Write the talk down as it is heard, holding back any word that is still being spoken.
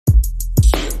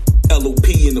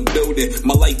LOP in the building.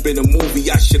 My life been a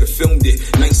movie, I should've filmed it.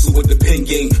 Nicer with the pen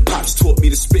game. Pops taught me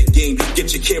the spit game.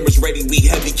 Get your cameras ready, we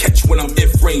heavy. Catch when I'm in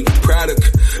frame. Product,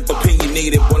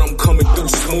 opinionated when I'm coming through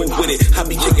smooth with it. I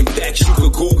be kicking back, you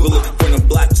could Google it. Bring a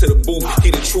block to the booth,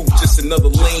 hear the truth, just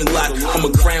another lane lock. I'm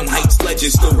a Crown Heights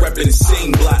legend, still repping the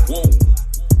same block.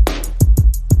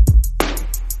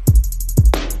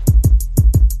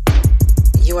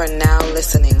 You are now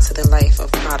listening to the Life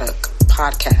of Product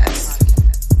podcast.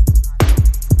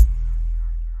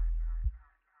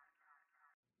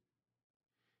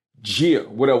 Yeah,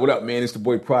 what up, man? It's the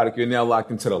boy Product. You're now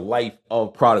locked into the Life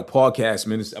of Product podcast,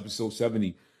 man. It's episode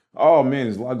 70. Oh, man,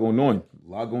 there's a lot going on. A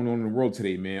lot going on in the world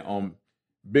today, man.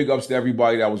 Big ups to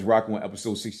everybody that was rocking with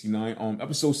episode 69.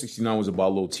 Episode 69 was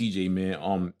about Lil TJ,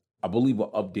 man. I believe an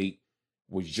update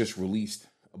was just released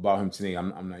about him today. I'm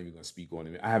not even gonna speak on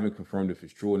it. I haven't confirmed if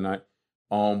it's true or not.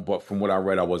 But from what I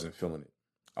read, I wasn't feeling it.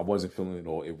 I wasn't feeling it at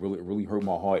all. It really hurt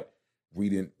my heart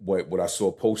reading what I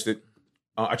saw posted.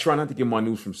 I try not to get my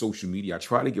news from social media. I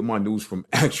try to get my news from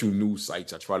actual news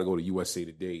sites. I try to go to USA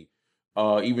Today.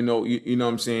 Even though, you know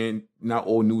what I'm saying, not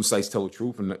all news sites tell the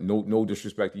truth, and no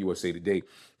disrespect to USA Today,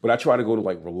 but I try to go to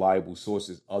like reliable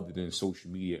sources other than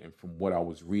social media. And from what I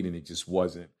was reading, it just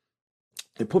wasn't.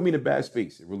 It put me in a bad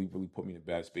space. It really put me in a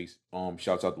bad space.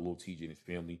 Shouts out to Lil TJ and his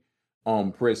family.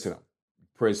 Prayers to them.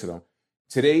 Prayers to them.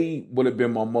 Today would have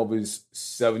been my mother's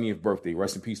 70th birthday.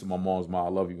 Rest in peace to my mom's mom. I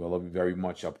love you. I love you very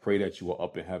much. I pray that you are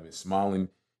up in heaven, smiling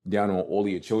down on all of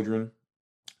your children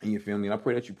and your family. And I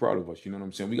pray that you're proud of us. You know what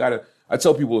I'm saying? I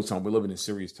tell people all the time, we're living in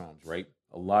serious times, right?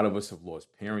 A lot of us have lost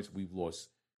parents. We've lost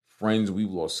friends. We've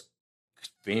lost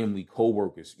family,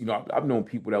 co-workers. You know, I've known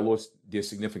people that lost their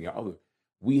significant other.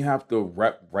 We have to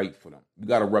rep right for them. We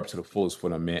got to rep to the fullest for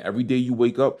them, man. Every day you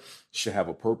wake up should have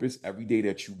a purpose. Every day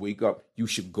that you wake up, you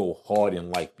should go hard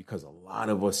in life, because a lot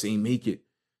of us ain't make it.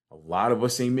 A lot of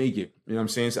us ain't make it. You know what I'm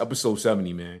saying? It's episode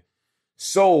 70, man.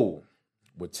 So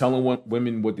we're telling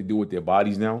women what to do with their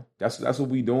bodies now. That's what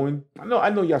we doing. I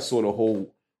know y'all saw the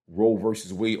whole Roe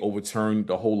versus Wade overturned,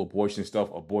 the whole abortion stuff.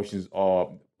 Abortions are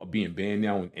being banned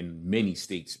now in many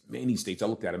states. Many states. I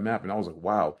looked at a map and I was like,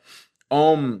 wow.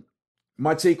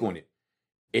 My take on it.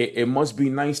 It must be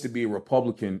nice to be a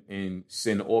Republican and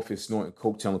sit in the office snorting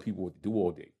coke, telling people what to do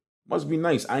all day. Must be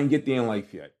nice. I ain't get there in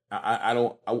life yet. I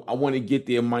want to get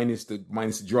there minus the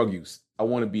drug use. I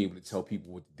want to be able to tell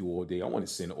people what to do all day. I want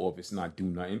to sit in the office and not do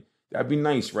nothing. That'd be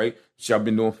nice, right? Which I've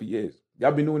been doing for years.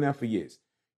 Y'all been doing that for years.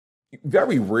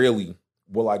 Very rarely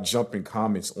will I jump in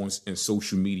comments in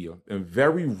social media, and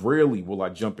very rarely will I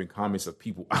jump in comments of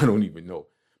people I don't even know.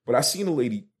 But I seen a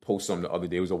lady post something the other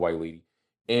day. It was a white lady.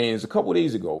 And it was a couple of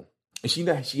days ago, and she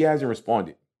hasn't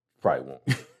responded. Probably won't.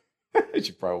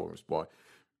 She probably won't respond.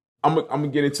 I'm gonna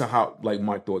get into how, like,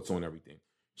 my thoughts on everything.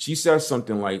 She says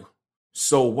something like,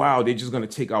 "So wow, they're just gonna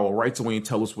take our rights away and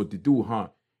tell us what to do, huh?"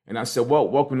 And I said, "Well,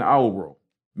 welcome to our world."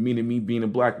 Meaning me being a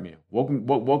black man. Welcome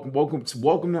to our world. Welcome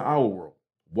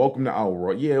to our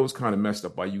world. Yeah, it was kind of messed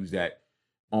up. I used that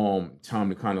time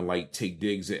to kind of like take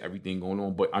digs at everything going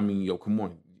on. But I mean, yo, come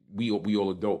on, we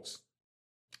all adults.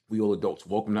 We all adults.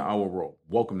 Welcome to our world.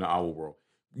 Welcome to our world.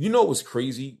 You know what's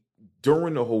crazy?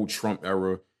 During the whole Trump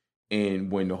era and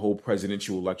when the whole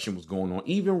presidential election was going on,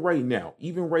 even right now,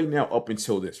 up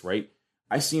until this, right?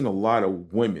 I seen a lot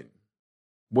of women,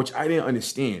 which I didn't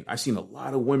understand. I seen a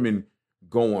lot of women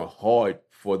going hard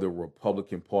for the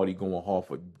Republican Party, going hard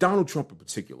for Donald Trump in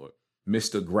particular.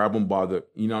 Mr. Grab him by the,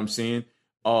 you know what I'm saying?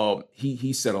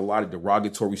 He said a lot of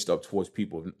derogatory stuff towards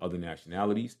people of other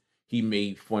nationalities. He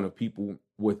made fun of people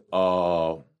with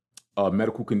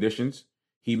medical conditions.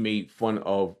 He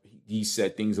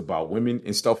said things about women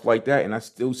and stuff like that. And I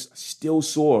still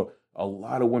saw a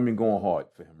lot of women going hard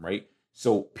for him, right?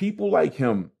 So people like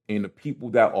him and the people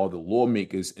that are the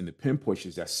lawmakers and the pin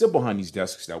pushers that sit behind these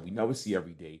desks that we never see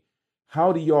every day,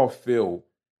 how do y'all feel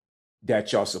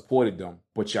that y'all supported them,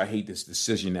 but y'all hate this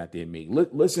decision that they made?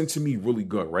 Listen to me really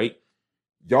good, right?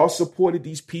 Y'all supported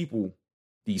these people,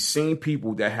 these same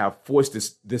people that have forced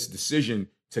this decision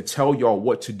to tell y'all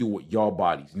what to do with y'all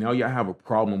bodies. Now y'all have a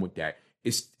problem with that.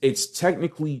 It's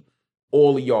technically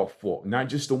all of y'all fault, not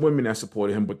just the women that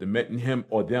supported him, but the men, him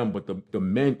or them, but the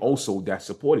men also that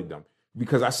supported them.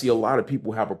 Because I see a lot of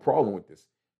people have a problem with this.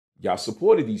 Y'all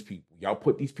supported these people. Y'all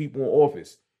put these people in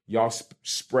office. Y'all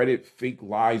spreaded fake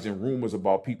lies and rumors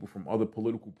about people from other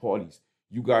political parties.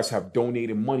 You guys have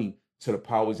donated money to the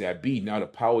powers that be. Now the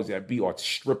powers that be are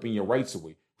stripping your rights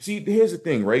away. See, here's the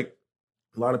thing, right?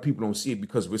 A lot of people don't see it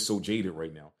because we're so jaded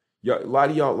right now. A lot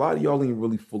of y'all ain't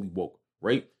really fully woke,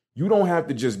 right? You don't have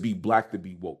to just be black to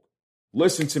be woke.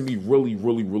 Listen to me really,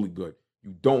 really, really good.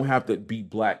 You don't have to be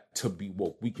black to be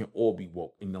woke. We can all be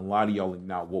woke. And a lot of y'all are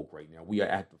not woke right now. We are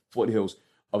at the foothills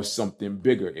of something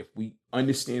bigger. If we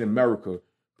understand America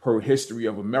per history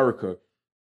of America,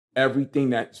 everything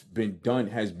that's been done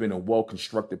has been a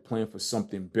well-constructed plan for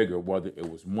something bigger, whether it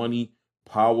was money,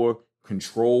 power,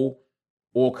 control,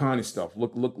 all kind of stuff.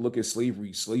 Look at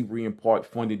slavery. Slavery in part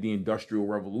funded the Industrial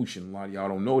Revolution. A lot of y'all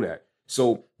don't know that.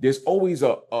 So there's always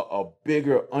a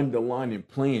bigger underlying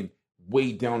plan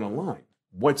way down the line.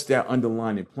 What's that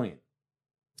underlying plan?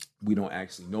 We don't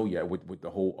actually know yet with the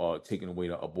whole taking away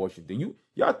the abortion thing.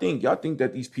 Y'all think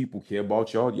that these people care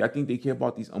about y'all? Y'all think they care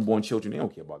about these unborn children? They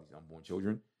don't care about these unborn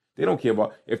children. They don't care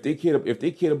about if they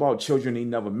cared about children they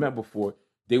never met before,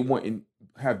 they wouldn't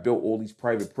have built all these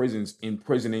private prisons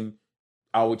imprisoning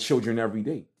our children every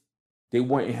day. They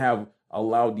wouldn't have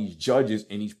allowed these judges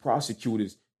and these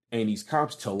prosecutors and these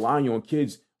cops to lie on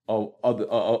kids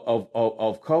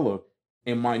of color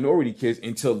and minority kids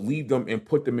and to leave them and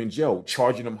put them in jail,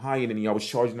 charging them higher than I was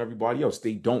charging everybody else.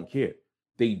 They don't care.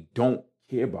 They don't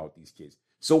care about these kids.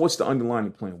 So what's the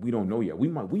underlying plan? We don't know yet. We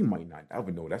might not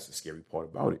ever know. That's the scary part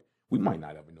about it. We might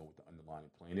not ever know what the underlying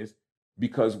plan is,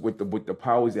 because with the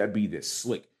powers that be, they're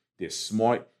slick, they're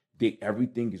smart,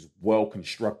 everything is well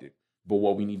constructed. But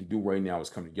what we need to do right now is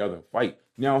come together and fight.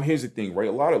 Now, here's the thing, right?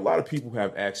 A lot of people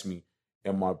have asked me,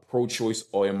 am I pro-choice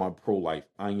or am I pro-life?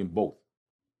 I am both.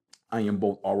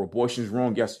 Are abortions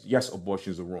wrong? Yes,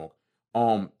 abortions are wrong.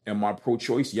 Am I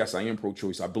pro-choice? Yes, I am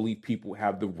pro-choice. I believe people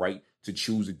have the right to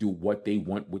choose to do what they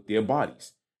want with their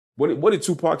bodies. What did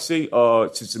Tupac say?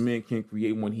 Since a man can't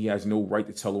create one, he has no right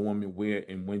to tell a woman where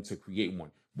and when to create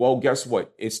one. Well, guess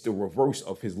what? It's the reverse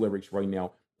of his lyrics right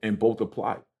now, and both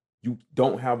apply. You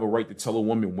don't have a right to tell a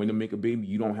woman when to make a baby.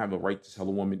 You don't have a right to tell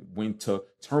a woman when to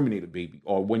terminate a baby,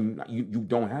 or when you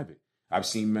don't have it. I've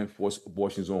seen men force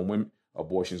abortions on women.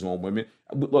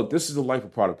 Look, this is the Life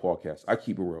of Product podcast. I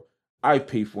keep it real. I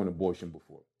paid for an abortion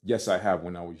before. Yes, I have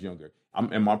when I was younger.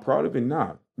 Am I proud of it?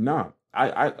 Nah.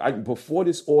 I before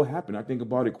this all happened, I think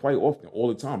about it quite often, all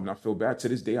the time, and I feel bad. To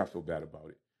this day, I feel bad about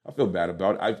it.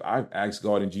 I've asked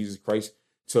God and Jesus Christ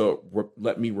to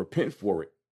let me repent for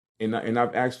it, and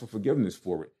I've asked for forgiveness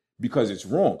for it because it's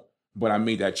wrong. But I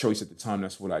made that choice at the time.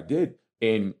 That's what I did.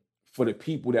 And for the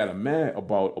people that are mad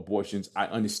about abortions, I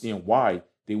understand why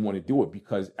they want to do it,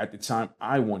 because at the time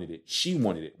I wanted it, she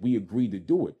wanted it, we agreed to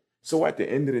do it. So at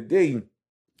the end of the day,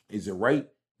 is it right?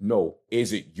 No.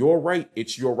 Is it your right?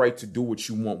 It's your right to do what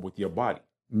you want with your body.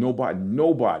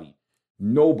 Nobody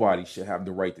should have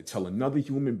the right to tell another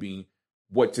human being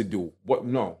what to do.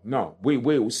 No.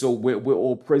 So we're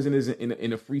all prisoners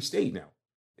in a free state now.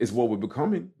 Is what we're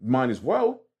becoming. Might as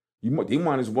well. They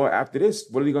might as well, after this,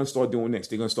 what are they going to start doing next?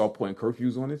 They're going to start putting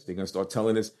curfews on us. They're going to start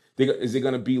telling us, is it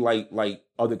going to be like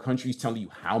other countries telling you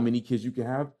how many kids you can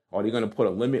have? Are they going to put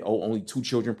a limit? Oh, only 2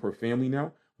 children per family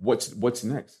now? What's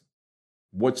next?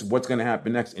 What's going to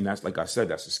happen next? And that's, like I said,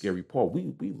 that's the scary part.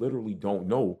 We literally don't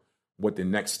know what the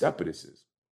next step of this is.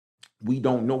 We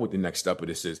don't know what the next step of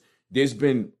this is. There's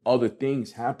been other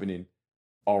things happening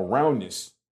around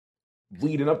this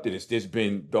leading up to this. There's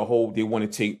been the whole, they want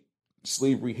to take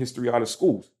slavery history out of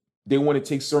schools. They want to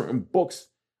take certain books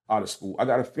out of school. I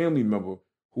got a family member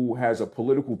who has a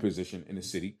political position in the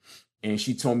city, and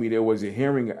she told me there was a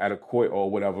hearing at a court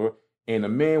or whatever, and a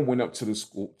man went up to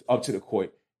the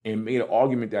court and made an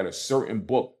argument that a certain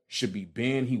book should be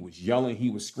banned. He was yelling, he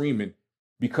was screaming,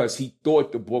 because he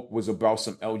thought the book was about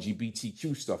some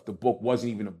LGBTQ stuff. The book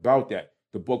wasn't even about that.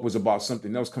 The book was about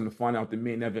something else. Come to find out, the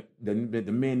man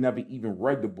never even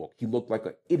read the book. He looked like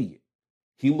an idiot.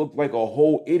 He looked like a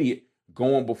whole idiot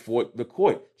going before the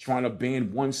court trying to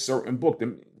ban one certain book.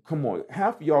 Come on,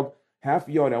 half of y'all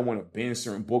that want to ban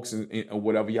certain books or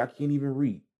whatever, y'all can't even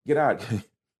read. Get out.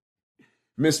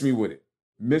 Miss me with it.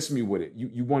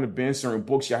 You want to ban certain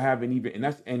books y'all haven't even,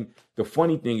 and the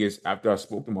funny thing is, after I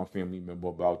spoke to my family member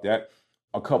about that,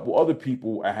 a couple other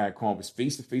people I had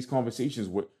face-to-face conversations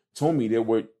with told me there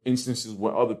were instances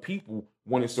where other people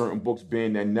wanted certain books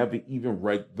banned that never even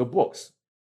read the books.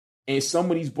 And some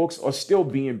of these books are still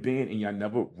being banned, and y'all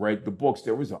never read the books.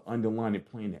 There was an underlying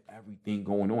plan to everything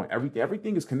going on.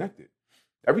 Everything is connected.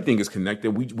 Everything is connected.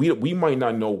 We might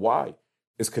not know why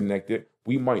it's connected.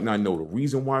 We might not know the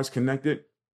reason why it's connected.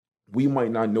 We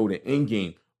might not know the end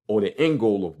game or the end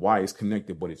goal of why it's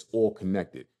connected, but it's all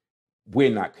connected.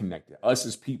 We're not connected. Us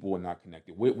as people are not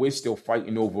connected. We're still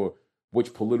fighting over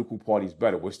which political party is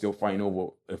better. We're still fighting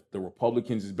over if the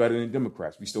Republicans is better than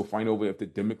Democrats. We still fighting over if the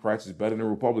Democrats is better than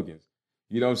Republicans.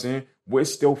 You know what I'm saying? We're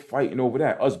still fighting over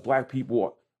that. Us black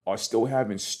people are still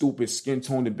having stupid skin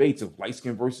tone debates of light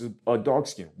skin versus dark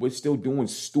skin. We're still doing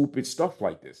stupid stuff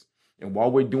like this. And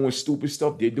while we're doing stupid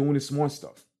stuff, they're doing the smart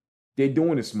stuff. They're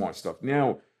doing the smart stuff.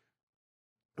 Now,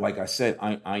 like I said,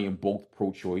 I am both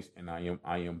pro-choice and I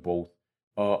am both.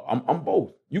 I'm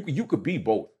both. You could be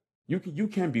both. You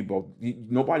can be both.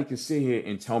 Nobody can sit here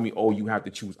and tell me, oh, you have to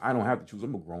choose. I don't have to choose.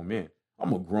 I'm a grown man.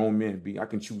 I'm a grown man. I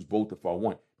can choose both if I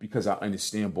want because I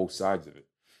understand both sides of it.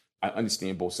 I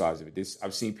understand both sides of it.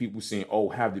 I've seen people saying, oh,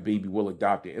 have the baby, we'll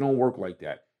adopt it. It don't work like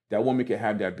that. That woman can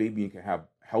have that baby and can have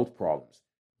health problems.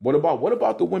 What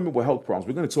about the women with health problems?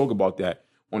 We're going to talk about that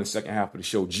on the second half of the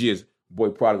show. Cheers, Boy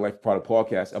Product Life Product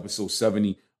Podcast, episode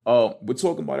 70. We're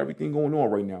talking about everything going on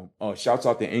right now. Shouts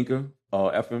out to Anchor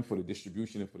FM for the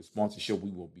distribution and for the sponsorship.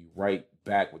 We will be right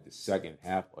back with the second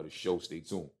half of the show. Stay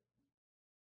tuned.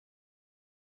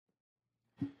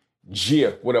 Yeah,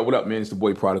 what up, man? It's the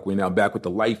Boy Product. We're now back with the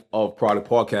Life of Product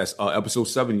Podcast, episode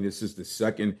 70. This is the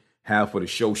second half of the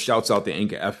show. Shouts out to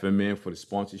Anchor FM, man, for the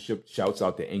sponsorship. Shouts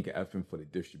out to Anchor FM for the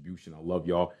distribution. I love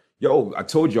y'all. Yo, I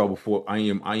told y'all before, I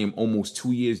am almost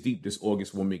 2 years deep. This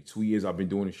August will make 2 years I've been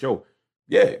doing the show.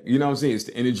 Yeah, you know what I'm saying? It's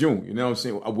the end of June. You know what I'm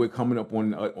saying? We're coming up on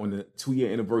the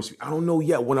 2-year anniversary. I don't know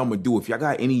yet what I'm going to do. If y'all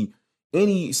got any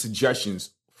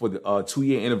suggestions for the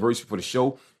 2-year anniversary for the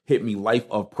show, hit me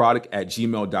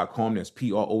lifeofproduct@gmail.com. That's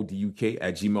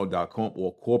PRODUK@gmail.com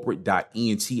or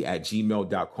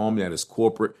corporate.ent@gmail.com. That is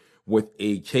corporate with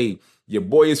a K. Your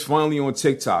boy is finally on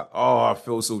TikTok. Oh, I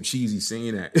feel so cheesy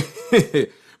saying that.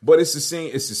 But it's the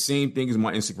same thing as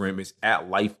my Instagram. It's at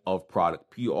lifeofproduct,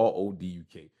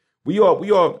 PRODUK. We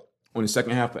are on the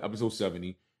second half of episode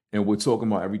 70, and we're talking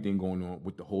about everything going on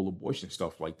with the whole abortion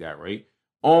stuff like that, right?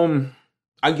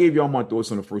 I gave y'all my thoughts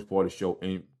on the first part of the show,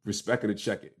 and respect to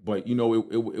check it. But, you know,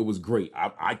 it was great.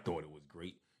 I thought it was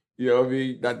great. You know what I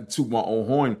mean? Not to toot my own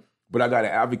horn, but I got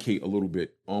to advocate a little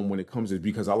bit when it comes to it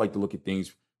because I like to look at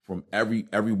things from every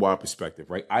wide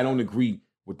perspective, right? I don't agree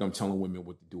with them telling women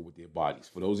what to do with their bodies.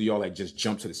 For those of y'all that just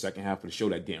jumped to the second half of the show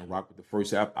that didn't rock with the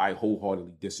first half, I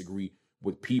wholeheartedly disagree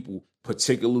with people,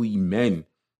 particularly men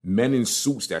in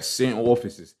suits that sit in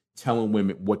offices telling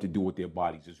women what to do with their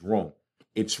bodies. It's wrong.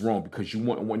 It's wrong because you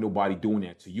wouldn't want nobody doing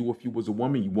that to you. If you was a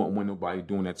woman, you wouldn't want nobody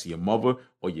doing that to your mother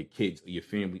or your kids or your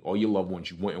family or your loved ones.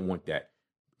 You wouldn't want that.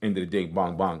 End of the day,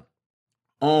 bang, bang.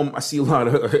 I see a lot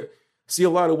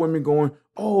of women going,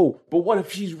 oh, but what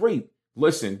if she's raped?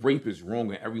 Listen, rape is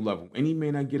wrong at every level. Any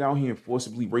man that get out here and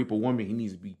forcibly rape a woman, he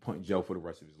needs to be put in jail for the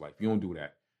rest of his life. You don't do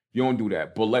that. You don't do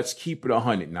that. But let's keep it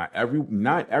 100. Not every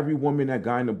woman that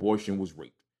got an abortion was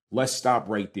raped. Let's stop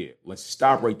right there. Let's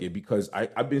stop right there because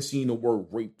I've been seeing the word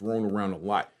rape thrown around a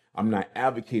lot. I'm not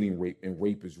advocating rape, and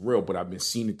rape is real, but I've been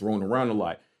seeing it thrown around a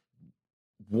lot.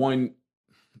 One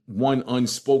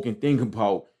unspoken thing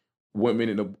about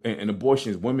women and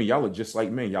abortion is women, y'all are just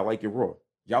like men. Y'all like it raw.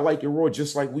 Y'all like it raw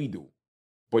just like we do.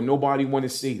 But nobody want to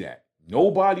say that.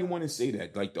 Nobody want to say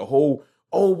that. Like the whole,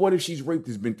 oh, what if she's raped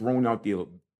has been thrown out there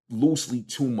loosely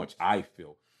too much, I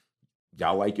feel.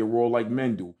 Y'all like it raw like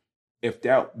men do. If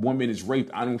that woman is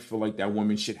raped, I don't feel like that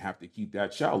woman should have to keep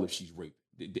that child if she's raped.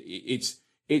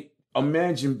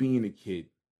 Imagine being a kid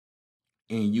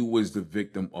and you was the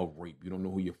victim of rape. You don't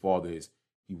know who your father is.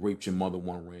 He raped your mother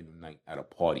one random night at a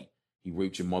party. He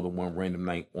raped your mother one random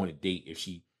night on a date if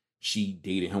she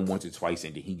dated him once or twice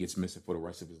and then he gets missing for the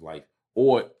rest of his life.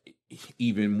 Or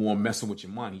even more messing with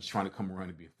your mind. He's trying to come around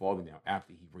and be a father now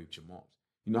after he raped your mom.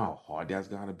 You know how hard that's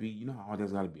got to be? You know how hard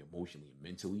that's got to be emotionally and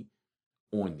mentally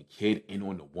on the kid and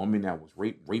on the woman that was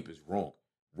raped? Rape is wrong.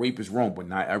 Rape is wrong, but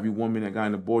not every woman that got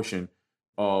an abortion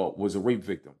was a rape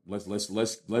victim.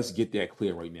 Let's get that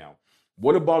clear right now.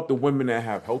 What about the women that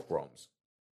have health problems?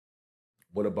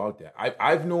 What about that?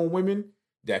 I've known women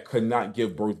that could not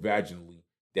give birth vaginally,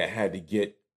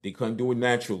 they couldn't do it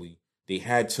naturally. They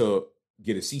had to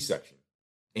get a C-section.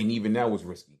 And even that was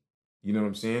risky. You know what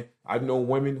I'm saying? I've known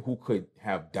women who could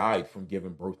have died from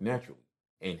giving birth naturally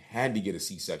and had to get a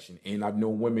C-section. And I've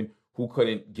known women who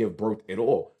couldn't give birth at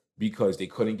all because they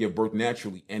couldn't give birth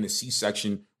naturally. And a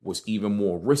C-section was even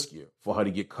more riskier for her to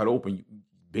get cut open.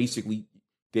 Basically,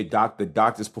 the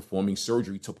doctor's performing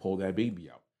surgery to pull that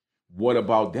baby out. What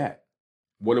about that?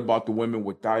 What about the women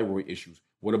with thyroid issues?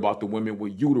 What about the women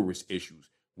with uterus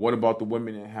issues? What about the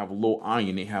women that have low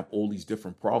iron? They have all these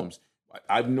different problems.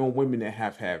 I've known women that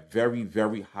have had very,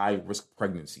 very high risk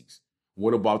pregnancies.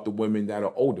 What about the women that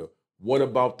are older? What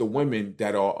about the women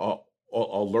that are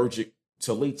allergic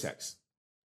to latex?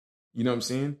 You know what I'm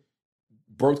saying?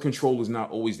 Birth control is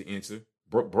not always the answer.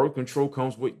 Birth control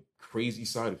comes with crazy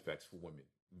side effects for women.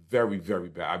 Very, very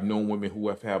bad. I've known women who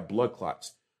have had blood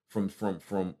clots from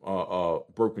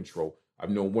birth control. I've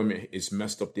known women, it's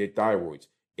messed up their thyroids.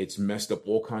 It's messed up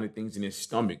all kind of things in their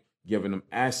stomach. giving them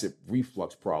acid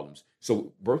reflux problems.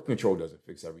 So birth control doesn't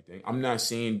fix everything. I'm not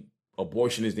saying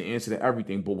abortion is the answer to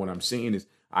everything, but what I'm saying is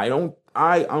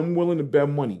I'm willing to bet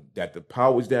money that the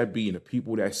powers that be and the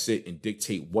people that sit and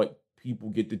dictate what people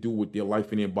get to do with their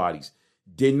life and their bodies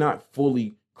did not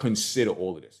fully consider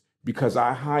all of this, because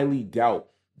I highly doubt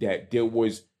that there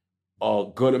was a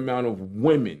good amount of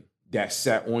women that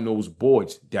sat on those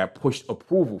boards that pushed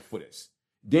approval for this.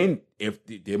 Then if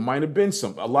there might have been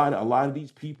a lot of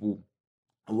these people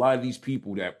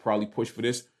that probably pushed for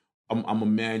this, I'm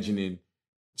imagining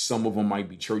some of them might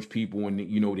be church people, and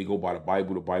they go by the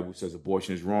Bible. The Bible says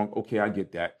abortion is wrong. Okay, I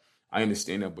get that. I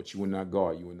understand that, but you are not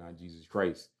God. You are not Jesus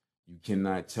Christ. You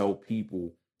cannot tell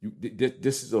people.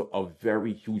 This is a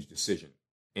very huge decision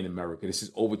in America. This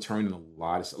is overturning a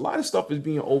lot of stuff is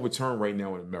being overturned right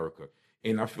now in America,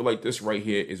 and I feel like this right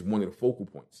here is one of the focal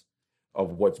points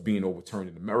of what's being overturned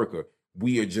in America.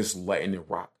 We are just letting it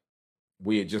rock.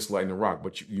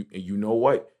 But you know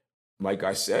what? Like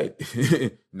I said,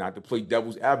 not to play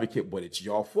devil's advocate, but it's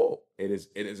your fault. It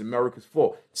is America's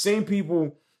fault. Same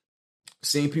people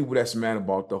that's mad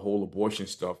about the whole abortion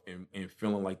stuff and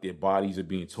feeling like their bodies are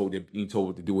being told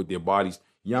what to do with their bodies.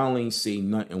 Y'all ain't say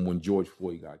nothing when George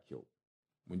Floyd got killed.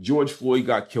 When George Floyd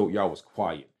got killed, y'all was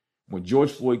quiet. When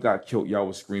George Floyd got killed, y'all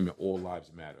was screaming, "All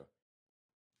lives matter."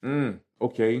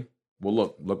 Okay.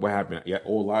 Well, look what happened. Yeah,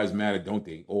 all lives matter, don't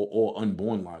they? All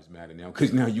unborn lives matter now,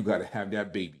 because now you got to have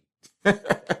that baby.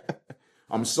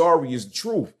 I'm sorry, it's the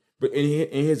truth. But and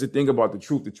here's the thing about the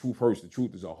truth. The truth hurts. The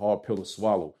truth is a hard pill to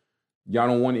swallow. Y'all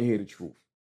don't want to hear the truth.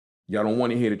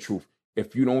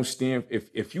 If you don't stand,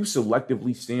 if you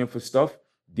selectively stand for stuff,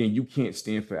 then you can't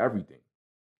stand for everything.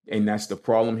 And that's the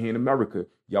problem here in America.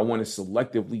 Y'all want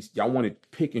to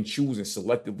pick and choose and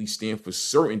selectively stand for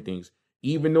certain things.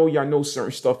 Even though y'all know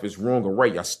certain stuff is wrong or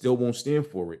right, y'all still won't stand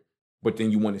for it. But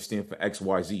then you want to stand for X,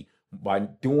 Y, Z. By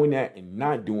doing that and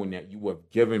not doing that, you have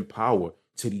given power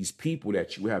to these people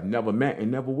that you have never met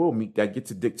and never will meet that get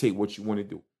to dictate what you want to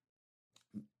do.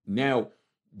 Now,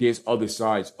 there's other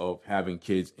sides of having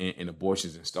kids and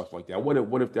abortions and stuff like that.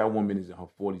 What if that woman is in her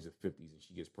 40s or 50s and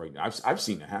she gets pregnant? I've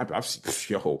seen it happen.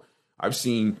 I've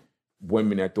seen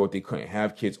women that thought they couldn't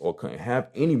have kids or couldn't have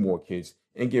any more kids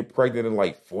and get pregnant at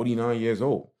like 49 years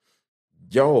old.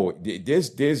 We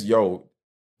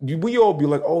all be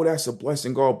like, oh, that's a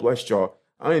blessing. God bless y'all.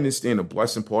 I understand the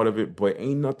blessing part of it, but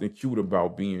ain't nothing cute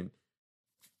about being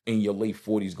in your late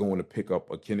 40s going to pick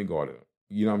up a kindergartner.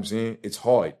 You know what I'm saying? It's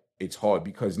hard. It's hard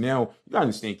because now you gotta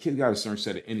understand, kids got a certain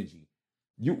set of energy.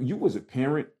 You as a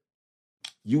parent,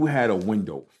 you had a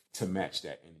window to match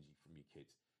that energy from your kids.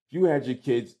 If you had your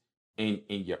kids in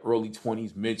your early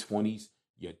 20s, mid 20s,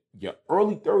 your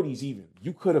early 30s even,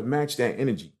 you could have matched that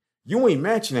energy. You ain't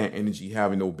matching that energy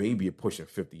having no baby at pushing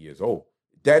 50 years old.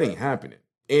 That ain't happening.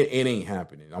 It ain't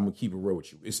happening. I'm gonna keep it real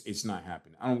with you. It's not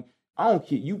happening. I don't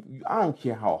care I don't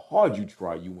care how hard you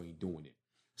try, you ain't doing it.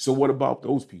 So what about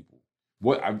those people?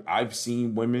 What I've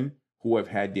seen women who have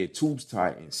had their tubes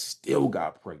tied and still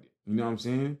got pregnant. You know what I'm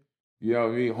saying? You know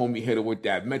what I mean? Homie hit her with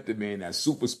that method man, that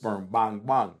super sperm, bang,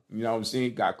 bang. You know what I'm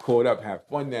saying? Got caught up, had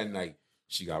fun that night.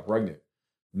 She got pregnant.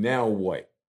 Now what?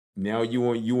 Now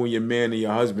you and your man and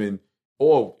your husband,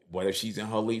 or what if she's in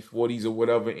her late 40s or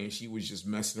whatever, and she was just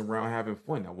messing around having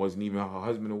fun. That wasn't even her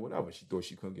husband or whatever. She thought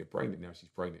she couldn't get pregnant. Now she's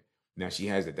pregnant. Now she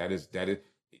has it. That is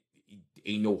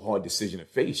ain't no hard decision to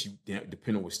face. You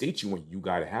depending on what state you in, you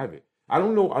gotta have it. I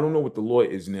don't know what the law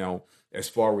is now as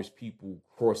far as people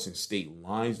crossing state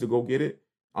lines to go get it.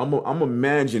 I'm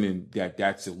imagining that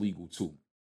that's illegal too.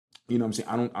 You know what I'm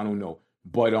saying? I don't know.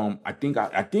 But I think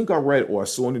I read or I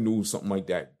saw in the news something like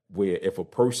that, where if a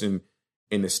person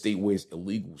in the state where it's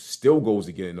illegal still goes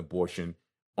to get an abortion,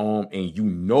 and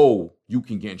you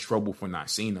can get in trouble for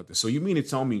not saying nothing. So you mean to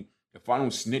tell me if I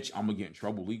don't snitch, I'm gonna get in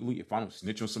trouble legally? If I don't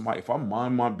snitch on somebody, if I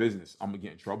mind my business, I'm gonna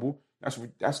get in trouble? That's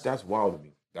wild to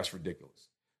me. That's ridiculous.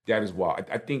 That is wild.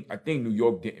 I think New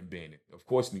York didn't ban it. Of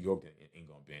course, New York ain't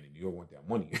gonna ban it. New York want that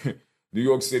money. New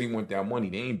York City want that money.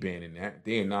 They ain't banning that.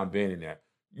 They are not banning that.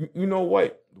 You know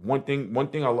what? One thing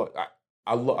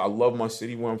I love my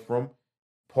city where I'm from.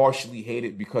 Partially hate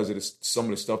it because of some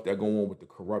of the stuff that go on with the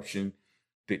corruption,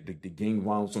 the gang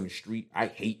violence on the street. I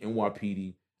hate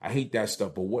NYPD. I hate that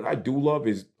stuff. But what I do love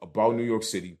is about New York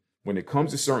City, when it comes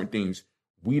to certain things,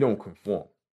 we don't conform.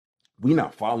 We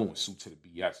not following suit to the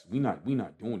BS. We not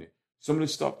doing it. Some of the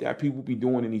stuff that people be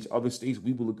doing in these other states,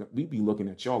 we be looking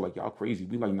at y'all like y'all crazy.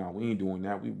 We like, nah, we ain't doing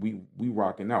that. We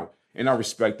rocking out. And I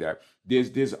respect that.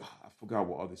 There's I forgot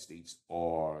what other states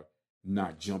are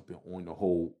not jumping on the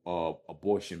whole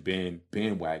abortion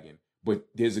bandwagon, but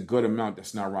there's a good amount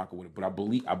that's not rocking with it. But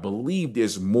I believe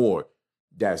there's more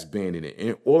that's banning it.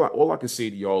 And all I can say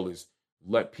to y'all is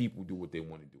let people do what they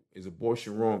want to do. Is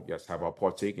abortion wrong? Yes. Have I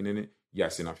partaken in it?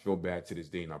 Yes. And I feel bad to this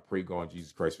day, and I pray God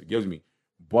Jesus Christ forgives me.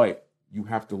 But you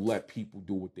have to let people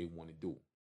do what they want to do.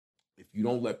 If you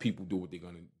don't let people do what they're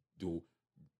going to do,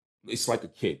 it's like a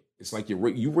kid. It's like you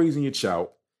raising your child,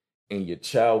 and your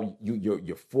child,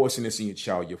 you're forcing this in your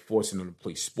child. You're forcing them to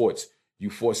play sports.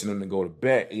 You're forcing them to go to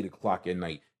bed 8 o'clock at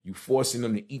night. You're forcing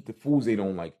them to eat the foods they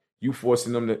don't like. You're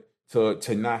forcing them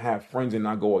to not have friends and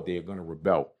not go out there. They're going to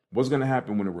rebel. What's going to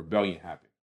happen when a rebellion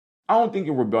happens? I don't think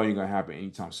a rebellion going to happen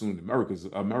anytime soon in America.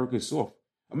 America is soft.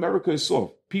 America is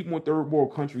soft. People in third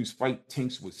world countries fight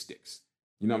tanks with sticks.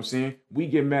 You know what I'm saying? We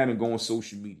get mad and go on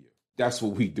social media. That's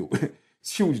what we do.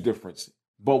 It's a huge difference.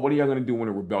 But what are y'all going to do when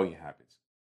a rebellion happens?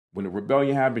 When a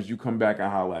rebellion happens, you come back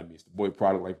and holler at me. It's the Boy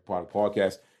Product Life Product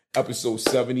Podcast, episode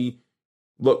 70.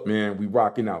 Look, man, we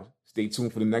rocking out. Stay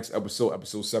tuned for the next episode,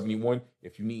 episode 71.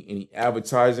 If you need any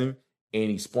advertising,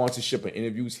 any sponsorship or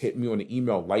interviews, hit me on the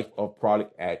email,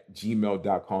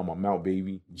 lifeofproduct@gmail.com. I'm out,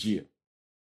 baby. Yeah.